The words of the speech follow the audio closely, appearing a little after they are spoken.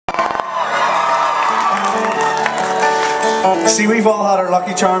See, we've all had our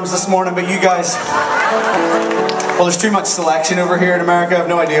Lucky Charms this morning, but you guys, well, there's too much selection over here in America. I have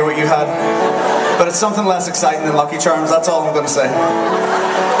no idea what you had, but it's something less exciting than Lucky Charms. That's all I'm going to say.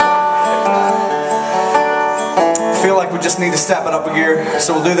 I feel like we just need to step it up a gear,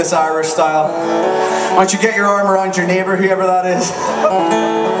 so we'll do this Irish style. Why don't you get your arm around your neighbour, whoever that is.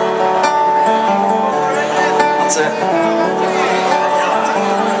 That's it.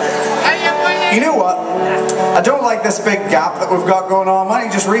 You know what? I don't like this big gap that we've got going on. Why don't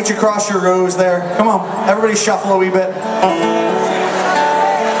you just reach across your rows there? Come on, everybody shuffle a wee bit.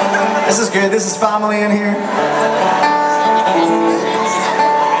 This is good. This is family in here.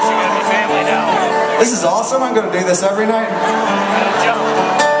 This is awesome. I'm going to do this every night.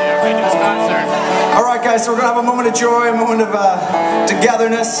 Alright guys, so we're going to have a moment of joy, a moment of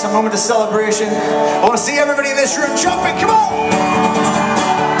togetherness, a moment of celebration. I want to see everybody in this room jumping. Come on!